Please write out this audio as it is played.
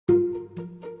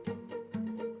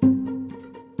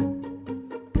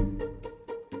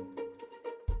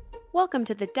Welcome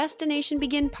to the Destination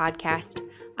Begin podcast.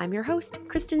 I'm your host,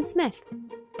 Kristen Smith.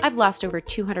 I've lost over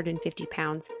 250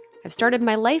 pounds. I've started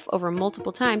my life over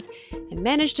multiple times and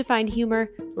managed to find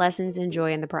humor, lessons, and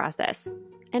joy in the process.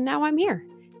 And now I'm here,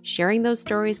 sharing those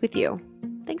stories with you.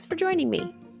 Thanks for joining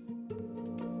me.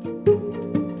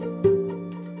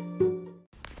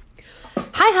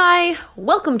 Hi.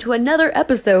 Welcome to another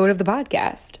episode of the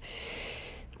podcast.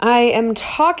 I am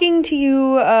talking to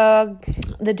you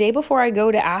the day before I go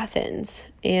to Athens,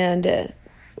 and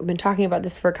I've been talking about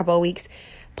this for a couple of weeks,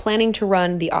 planning to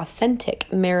run the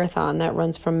Authentic Marathon that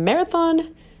runs from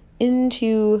Marathon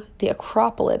into the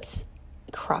Acropolis?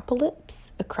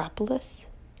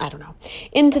 I don't know.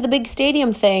 Into the big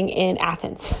stadium thing in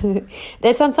Athens.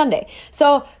 That's on Sunday.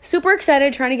 So super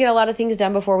excited, trying to get a lot of things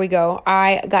done before we go.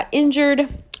 I got injured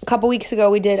a couple weeks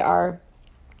ago. We did I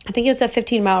think it was a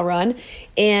 15-mile run,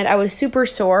 and I was super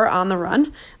sore on the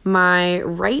run. My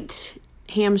right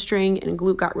hamstring and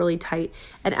glute got really tight,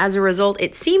 and as a result,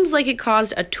 it seems like it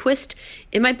caused a twist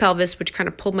in my pelvis, which kind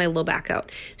of pulled my low back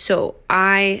out. So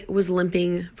I was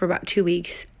limping for about 2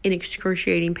 weeks in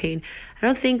excruciating pain. I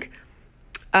don't think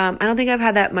I've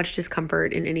had that much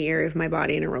discomfort in any area of my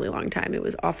body in a really long time. It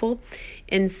was awful,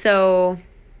 and so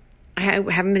I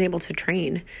haven't been able to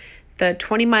train. The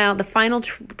final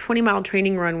 20-mile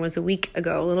training run was a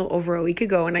little over a week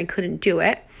ago, and I couldn't do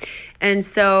it. And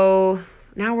so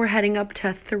now we're heading up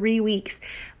to 3 weeks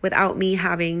without me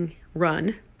having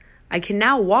run. I can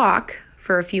now walk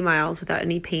for a few miles without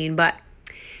any pain, but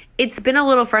it's been a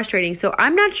little frustrating. So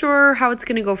I'm not sure how it's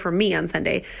going to go for me on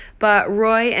Sunday, but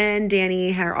Roy and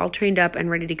Danny are all trained up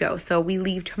and ready to go. So we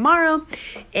leave tomorrow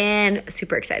and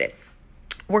super excited.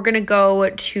 We're going to go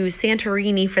to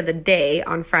Santorini for the day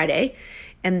on Friday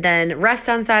and then rest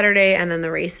on Saturday, and then the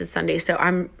race is Sunday. So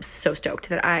I'm so stoked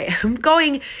that I am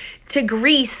going to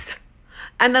Greece.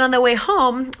 And then on the way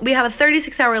home, we have a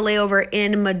 36-hour layover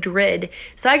in Madrid.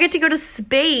 So I get to go to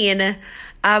Spain.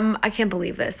 I can't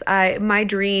believe this. My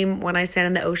dream when I stand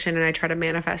in the ocean and I try to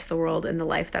manifest the world and the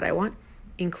life that I want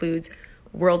includes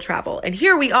world travel. And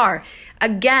here we are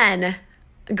again,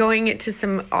 going to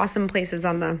some awesome places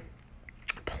on the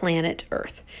planet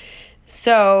Earth.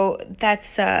 So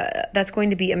that's going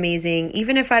to be amazing.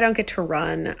 Even if I don't get to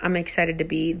run, I'm excited to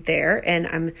be there, and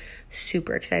I'm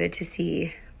super excited to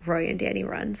see Roy and Danny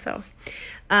run. So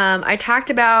I talked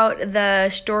about the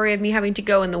story of me having to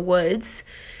go in the woods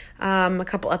a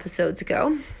couple episodes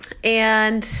ago,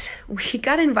 and we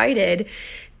got invited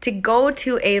to go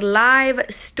to a live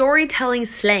storytelling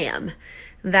slam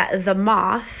that The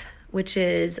Moth, which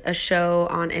is a show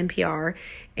on NPR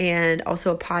and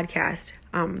also a podcast,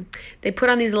 they put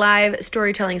on these live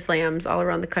storytelling slams all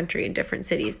around the country in different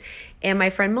cities. And my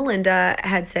friend Melinda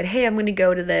had said, hey, I'm going to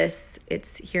go to this.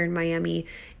 It's here in Miami.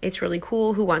 It's really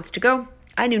cool. Who wants to go?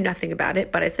 I knew nothing about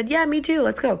it, but I said, yeah, me too.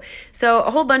 Let's go. So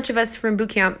a whole bunch of us from boot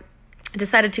camp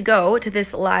decided to go to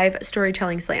this live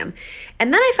storytelling slam.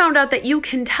 And then I found out that you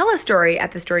can tell a story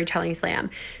at the storytelling slam.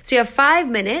 So you have 5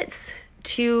 minutes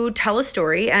to tell a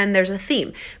story, and there's a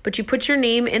theme, but you put your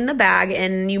name in the bag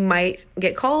and you might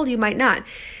get called, you might not.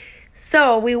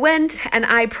 So we went and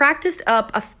I practiced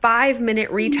up a 5-minute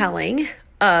retelling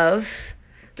of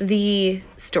the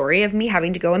story of me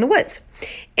having to go in the woods.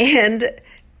 And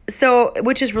so,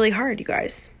 which is really hard, you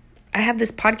guys. I have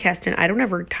this podcast and I don't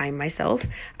ever time myself.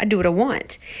 I do what I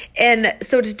want. And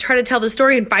so to try to tell the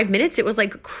story in 5 minutes, it was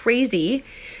like crazy.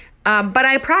 But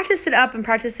I practiced it up and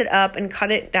cut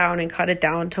it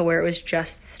down to where it was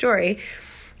just the story.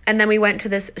 And then we went to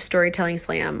this storytelling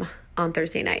slam on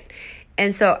Thursday night.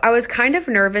 And so I was kind of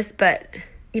nervous, but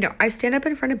I stand up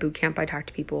in front of boot camp. I talk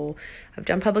to people. I've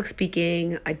done public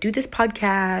speaking. I do this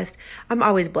podcast. I'm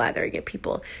always blathering at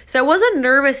people. So I wasn't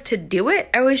nervous to do it.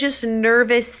 I was just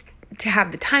nervous to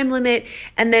have the time limit.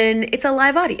 And then it's a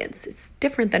live audience. It's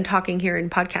different than talking here in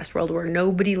podcast world where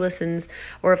nobody listens,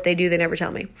 or if they do, they never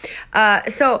tell me.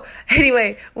 So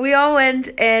anyway, we all went,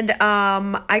 and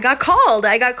I got called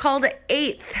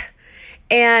 8th.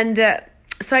 And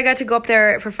so I got to go up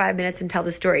there for 5 minutes and tell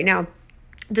the story. Now,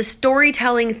 the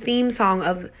storytelling theme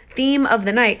of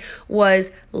the night was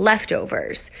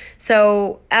leftovers.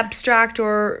 So abstract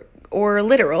or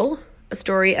literal, a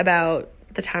story about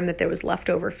the time that there was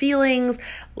leftover feelings,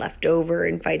 leftover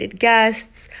invited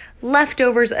guests,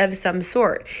 leftovers of some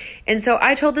sort. And so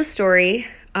I told the story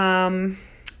as,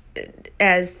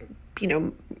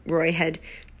 Roy had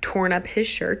torn up his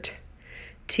shirt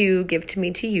to give to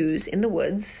me to use in the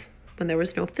woods when there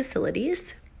was no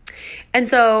facilities. And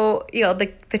so,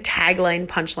 the tagline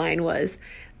punchline was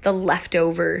the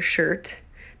leftover shirt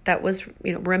that was,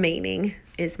 remaining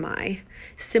is my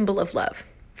symbol of love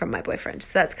from my boyfriend.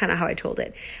 So that's kind of how I told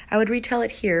it. I would retell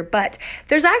it here, but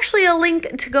there's actually a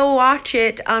link to go watch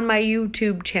it on my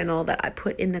YouTube channel that I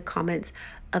put in the comments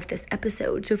of this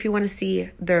episode. So if you want to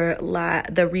see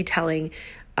the retelling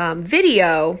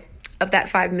video of that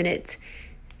 5-minute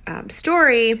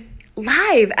story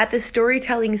live at the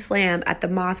Storytelling Slam at the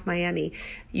Moth Miami,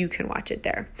 you can watch it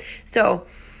there. So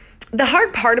the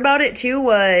hard part about it too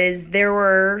was there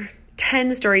were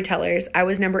 10 storytellers. I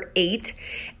was number 8.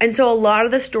 And so a lot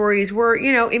of the stories were,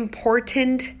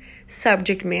 important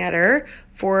subject matter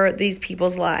for these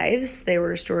people's lives. They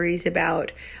were stories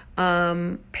about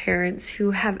parents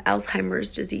who have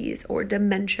Alzheimer's disease or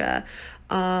dementia,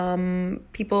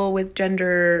 people with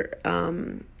gender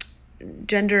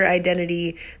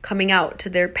identity coming out to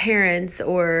their parents,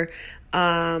 or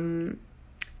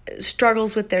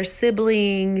struggles with their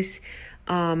siblings.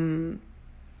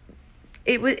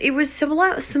 It was some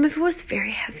of it was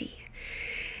very heavy.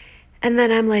 And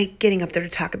then I'm like getting up there to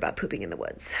talk about pooping in the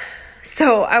woods.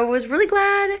 So I was really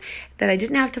glad that I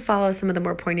didn't have to follow some of the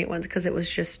more poignant ones, because it was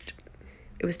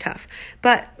tough.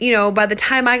 But, by the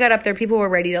time I got up there, people were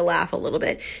ready to laugh a little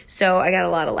bit. So I got a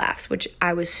lot of laughs, which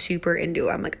I was super into.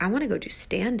 I'm like, I want to go do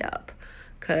stand up,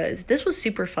 because this was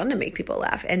super fun to make people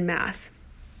laugh en masse.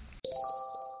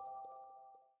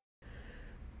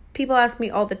 People ask me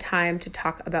all the time to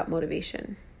talk about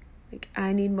motivation. Like,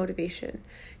 I need motivation.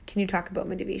 Can you talk about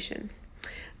motivation?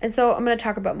 And so I'm going to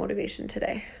talk about motivation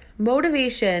today.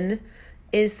 Motivation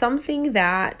is something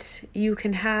that you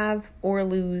can have or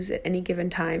lose at any given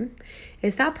time.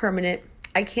 It's not permanent.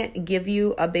 I can't give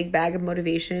you a big bag of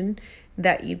motivation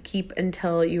that you keep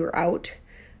until you're out.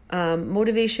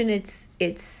 Motivation, it's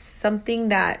something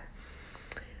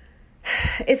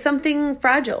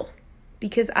fragile,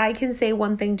 because I can say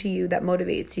one thing to you that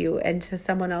motivates you, and to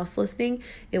someone else listening,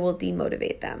 it will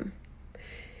demotivate them.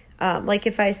 Like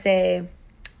if I say,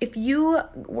 if you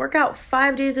work out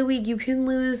 5 days a week, you can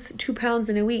lose 2 pounds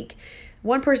in a week.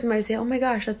 One person might say, oh my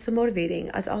gosh, that's so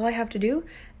motivating. That's all I have to do.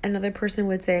 Another person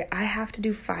would say, I have to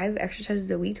do 5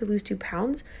 exercises a week to lose 2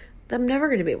 pounds. I'm never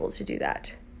going to be able to do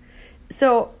that.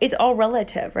 So it's all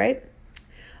relative, right?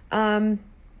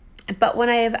 But when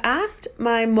I have asked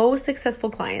my most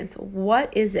successful clients,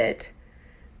 what is it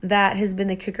that has been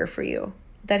the kicker for you,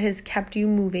 that has kept you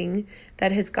moving,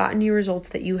 that has gotten you results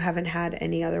that you haven't had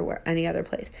any other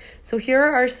place? So here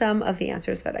are some of the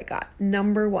answers that I got.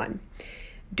 Number 1,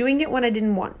 doing it when I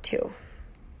didn't want to.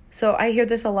 So I hear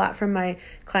this a lot from my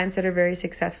clients that are very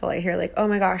successful. I hear like, oh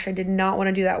my gosh, I did not want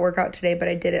to do that workout today, but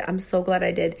I did it. I'm so glad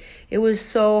I did. It was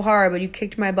so hard, but you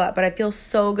kicked my butt, but I feel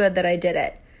so good that I did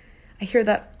it. I hear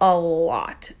that a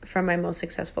lot from my most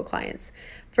successful clients.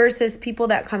 Versus people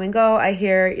that come and go, I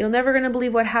hear, you're never going to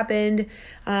believe what happened.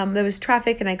 There was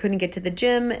traffic and I couldn't get to the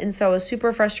gym. And so I was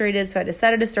super frustrated. So I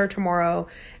decided to start tomorrow.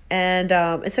 And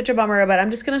it's such a bummer, but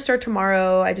I'm just going to start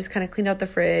tomorrow. I just kind of cleaned out the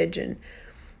fridge. And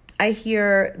I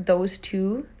hear those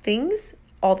two things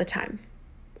all the time.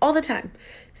 All the time.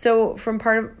 So from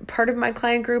part of my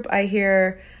client group, I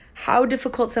hear how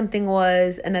difficult something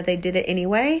was and that they did it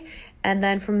anyway. And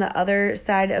then from the other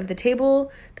side of the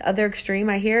table, the other extreme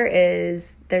I hear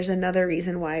is there's another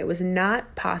reason why it was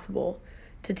not possible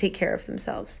to take care of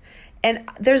themselves. And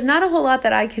there's not a whole lot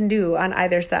that I can do on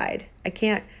either side. I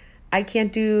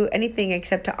can't do anything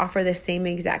except to offer the same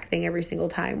exact thing every single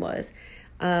time was.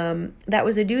 That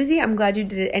was a doozy. I'm glad you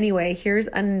did it anyway. Here's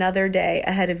another day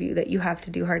ahead of you that you have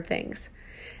to do hard things.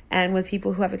 And with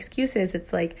people who have excuses,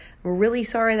 it's like, we're really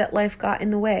sorry that life got in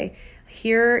the way.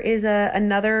 Here is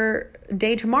another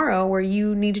day tomorrow where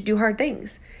you need to do hard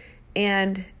things.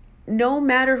 And no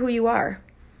matter who you are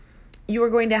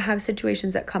going to have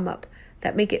situations that come up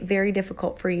that make it very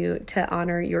difficult for you to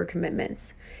honor your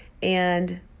commitments.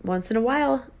 And once in a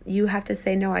while, you have to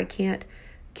say, no, I can't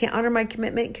honor my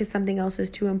commitment because something else is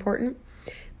too important.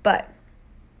 But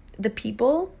the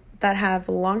people that have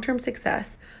long-term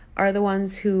success are the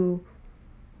ones who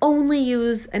only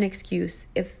use an excuse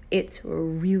if it's a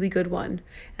really good one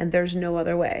and there's no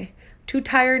other way. Too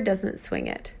tired doesn't swing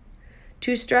it.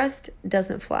 Too stressed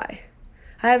doesn't fly.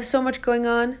 I have so much going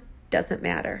on, doesn't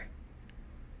matter.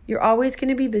 You're always going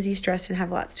to be busy, stressed, and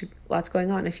have lots going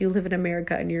on if you live in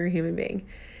America and you're a human being.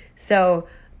 So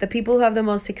the people who have the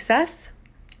most success,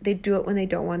 they do it when they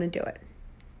don't want to do it.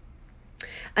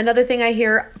 Another thing I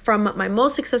hear from my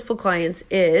most successful clients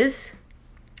is,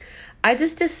 I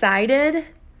just decided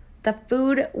the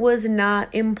food was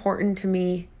not important to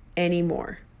me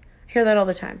anymore. I hear that all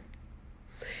the time.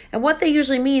 And what they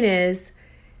usually mean is,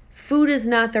 food is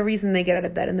not the reason they get out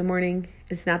of bed in the morning.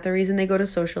 It's not the reason they go to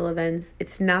social events.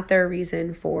 It's not their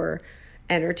reason for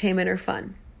entertainment or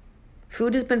fun.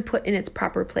 Food has been put in its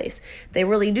proper place. They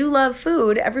really do love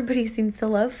food. Everybody seems to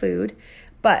love food,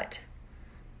 but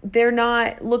they're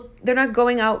not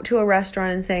going out to a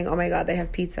restaurant and saying, oh my God, they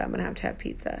have pizza, I'm going to have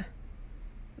pizza.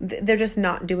 They're just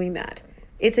not doing that.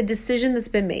 It's a decision that's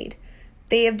been made.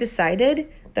 They have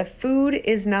decided that food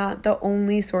is not the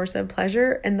only source of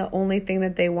pleasure and the only thing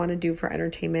that they want to do for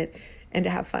entertainment and to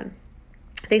have fun.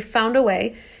 They found a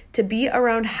way to be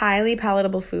around highly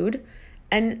palatable food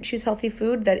and choose healthy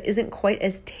food that isn't quite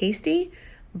as tasty,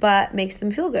 but makes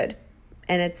them feel good.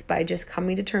 And it's by just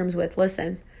coming to terms with,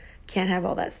 listen, can't have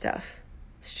all that stuff.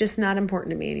 It's just not important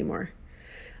to me anymore.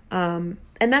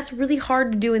 And that's really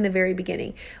hard to do in the very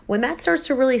beginning. When that starts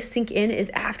to really sink in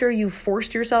is after you've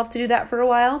forced yourself to do that for a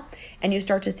while and you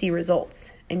start to see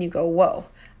results and you go, whoa,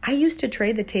 I used to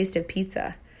trade the taste of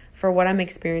pizza for what I'm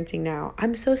experiencing now.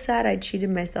 I'm so sad I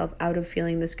cheated myself out of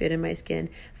feeling this good in my skin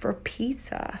for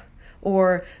pizza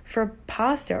or for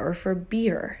pasta or for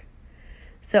beer.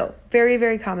 So very,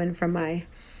 very common from my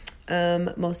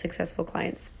most successful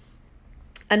clients.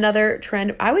 Another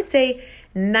trend, I would say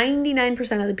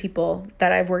 99% of the people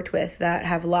that I've worked with that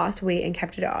have lost weight and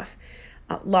kept it off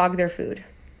log their food.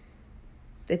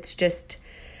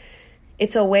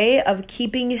 It's a way of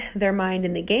keeping their mind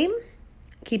in the game,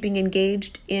 keeping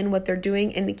engaged in what they're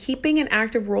doing, and keeping an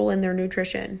active role in their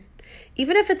nutrition.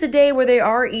 Even if it's a day where they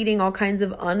are eating all kinds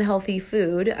of unhealthy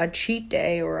food, a cheat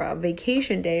day or a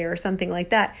vacation day or something like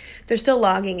that, they're still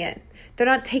logging it. They're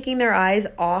not taking their eyes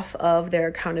off of their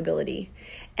accountability.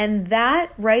 And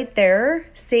that right there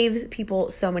saves people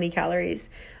so many calories.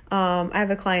 I have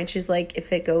a client, she's like,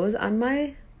 if it goes on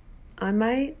my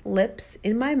lips,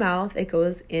 in my mouth, it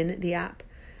goes in the app,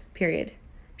 period.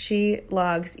 She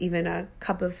logs even a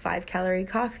cup of 5-calorie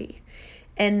coffee.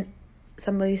 And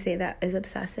some of you say that is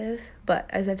obsessive, but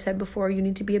as I've said before, you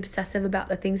need to be obsessive about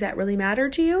the things that really matter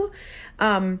to you.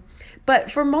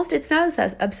 But for most, it's not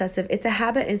obsessive. It's a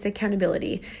habit and it's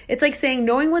accountability. It's like saying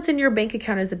knowing what's in your bank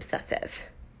account is obsessive.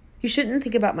 You shouldn't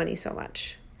think about money so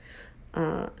much.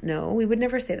 No, we would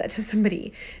never say that to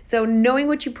somebody. So knowing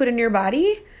what you put in your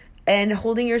body and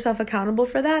holding yourself accountable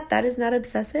for that is not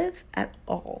obsessive at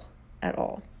all.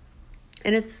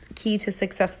 And it's key to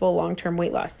successful long-term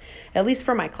weight loss, at least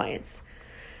for my clients.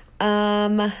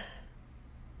 Another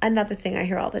thing I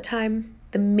hear all the time,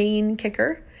 the main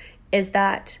kicker, is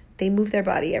that they move their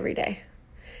body every day.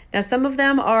 Now, some of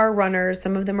them are runners,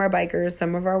 some of them are bikers,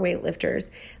 some of them are weightlifters,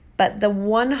 but the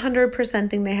 100%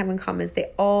 thing they have in common is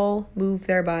they all move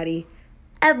their body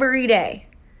every day.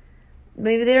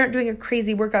 Maybe they aren't doing a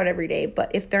crazy workout every day, but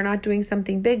if they're not doing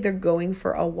something big, they're going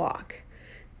for a walk.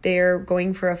 They're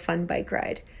going for a fun bike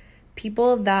ride.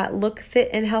 People that look fit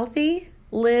and healthy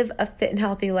live a fit and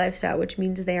healthy lifestyle, which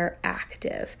means they are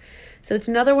active. So it's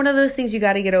another one of those things you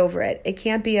got to get over it. It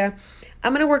can't be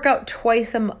I'm going to work out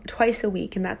twice a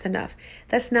week and that's enough.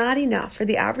 That's not enough. For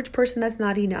the average person, that's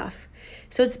not enough.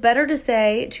 So it's better to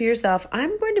say to yourself,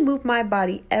 I'm going to move my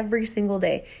body every single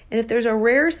day. And if there's a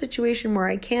rare situation where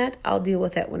I can't, I'll deal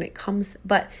with it when it comes.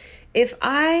 But if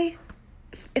I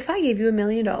gave you $1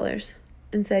 million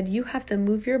and said you have to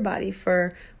move your body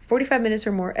for 45 minutes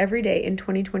or more every day in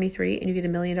 2023 and you get $1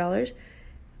 million,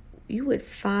 you would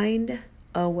find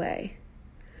a way.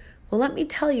 Well, let me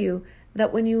tell you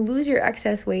that when you lose your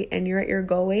excess weight and you're at your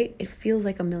goal weight, it feels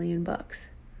like $1 million.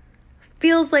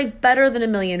 Feels like better than $1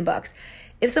 million.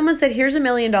 If someone said, here's $1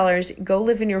 million, go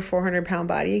live in your 400-pound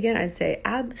body again, I'd say,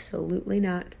 absolutely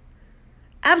not.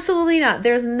 Absolutely not.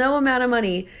 There's no amount of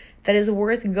money that is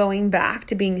worth going back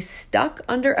to being stuck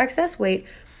under excess weight,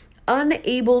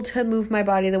 unable to move my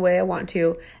body the way I want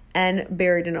to, and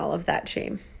buried in all of that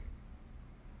shame.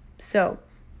 So,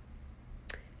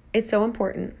 it's so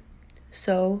important.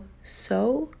 So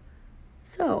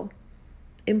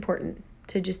important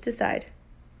to just decide.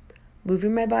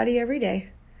 Moving my body every day.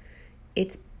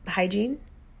 It's hygiene.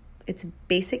 It's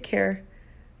basic care.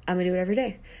 I'm going to do it every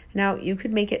day. Now, you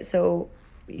could make it so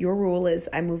your rule is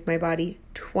I move my body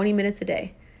 20 minutes a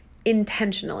day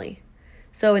intentionally.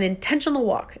 So an intentional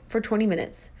walk for 20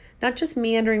 minutes, not just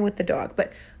meandering with the dog,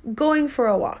 but going for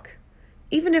a walk.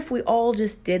 Even if we all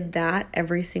just did that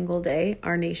every single day,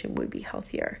 our nation would be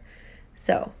healthier.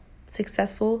 So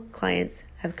successful clients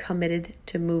have committed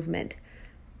to movement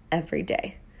every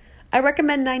day. I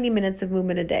recommend 90 minutes of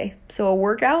movement a day. So a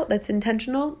workout that's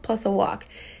intentional plus a walk.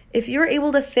 If you're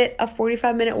able to fit a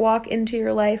 45-minute walk into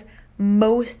your life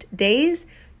most days,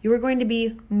 you are going to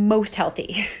be most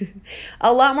healthy.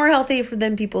 A lot more healthy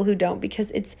than people who don't,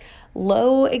 because it's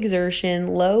low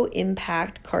exertion, low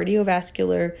impact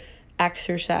cardiovascular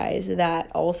exercise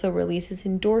that also releases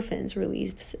endorphins,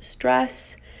 relieves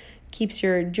stress, keeps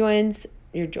your joints,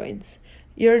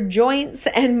 your joints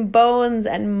and bones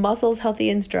and muscles healthy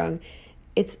and strong,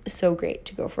 it's so great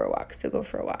to go for a walk. So go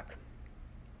for a walk.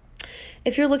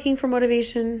 If you're looking for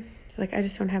motivation, like, I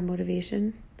just don't have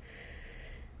motivation.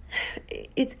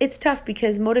 It's tough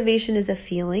because motivation is a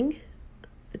feeling.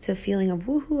 It's a feeling of,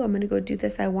 woohoo, I'm going to go do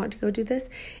this. I want to go do this.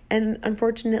 And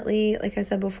unfortunately, like I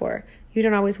said before, you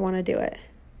don't always want to do it.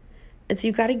 And so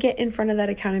you've got to get in front of that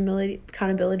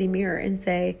accountability mirror and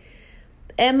say,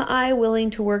 am I willing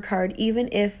to work hard even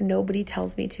if nobody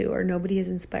tells me to or nobody is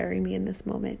inspiring me in this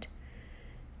moment?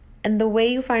 And the way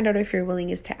you find out if you're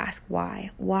willing is to ask why.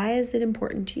 Why is it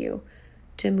important to you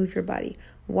to move your body?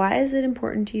 Why is it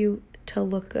important to you to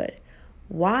look good?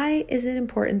 Why is it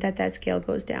important that that scale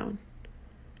goes down?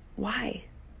 Why?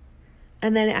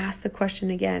 And then ask the question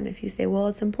again. If you say, well,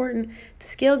 it's important the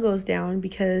scale goes down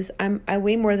because I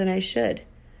weigh more than I should.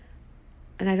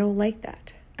 And I don't like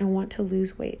that. I want to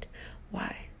lose weight.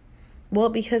 Why? Well,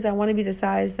 because I want to be the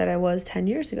size that I was 10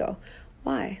 years ago.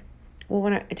 Why?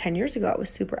 Well, 10 years ago, I was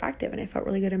super active and I felt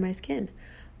really good in my skin.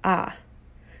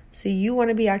 So you want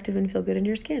to be active and feel good in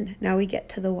your skin. Now we get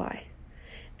to the why.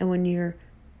 And when you're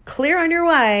clear on your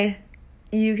why,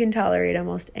 you can tolerate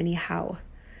almost any how.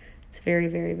 It's very,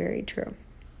 very, very true.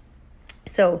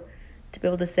 So to be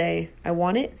able to say, I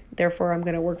want it, therefore I'm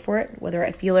going to work for it, whether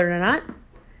I feel it or not,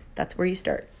 that's where you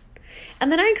start.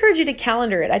 And then I encourage you to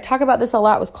calendar it. I talk about this a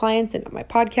lot with clients and on my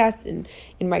podcasts and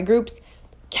in my groups.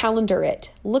 Calendar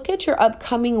it. Look at your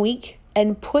upcoming week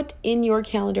and put in your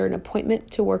calendar an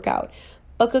appointment to work out.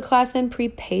 Book a class and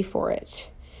prepay for it.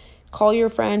 Call your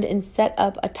friend and set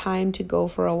up a time to go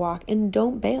for a walk, and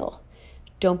don't bail.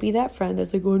 Don't be that friend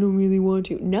that's like, oh, I don't really want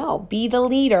to. No, be the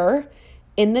leader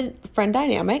in the friend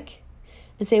dynamic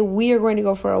and say, we are going to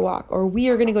go for a walk, or we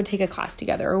are going to go take a class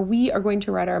together, or we are going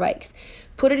to ride our bikes.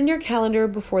 Put it in your calendar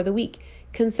before the week.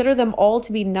 Consider them all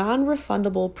to be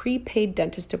non-refundable prepaid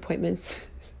dentist appointments.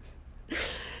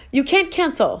 You can't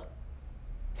cancel.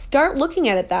 Start looking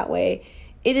at it that way.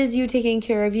 It is you taking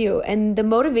care of you. And the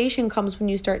motivation comes when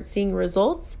you start seeing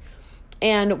results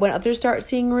and when others start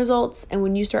seeing results and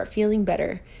when you start feeling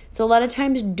better. So a lot of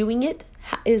times doing it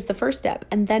is the first step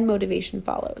and then motivation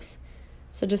follows.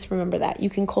 So just remember that. You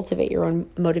can cultivate your own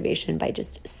motivation by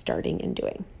just starting and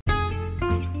doing.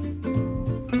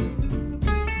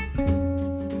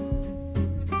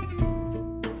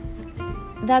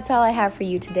 That's all I have for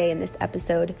you today in this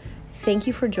episode. Thank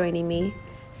you for joining me.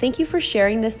 Thank you for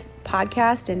sharing this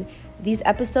podcast and these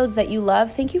episodes that you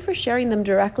love. Thank you for sharing them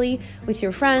directly with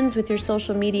your friends, with your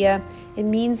social media. It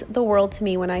means the world to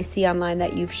me when I see online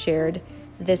that you've shared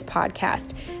this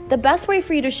podcast. The best way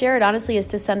for you to share it, honestly, is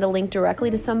to send a link directly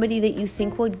to somebody that you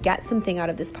think would get something out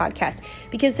of this podcast.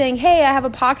 Because saying, hey, I have a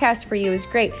podcast for you is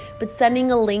great, but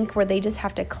sending a link where they just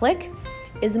have to click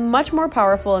is much more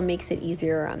powerful and makes it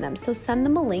easier on them. So send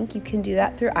them a link. You can do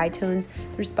that through iTunes,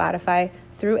 through Spotify,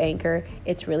 through Anchor.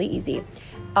 It's really easy.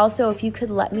 Also, if you could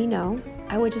let me know,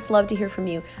 I would just love to hear from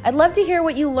you. I'd love to hear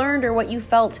what you learned or what you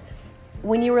felt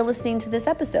when you were listening to this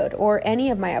episode or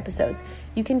any of my episodes.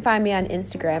 You can find me on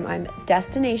Instagram. I'm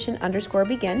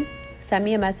destination_begin. Send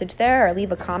me a message there or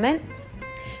leave a comment.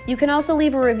 You can also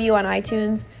leave a review on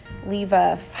iTunes. Leave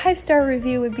a 5-star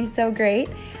review would be so great.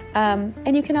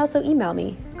 And you can also email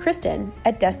me,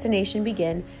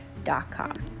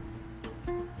 Kristen@destinationbegin.com.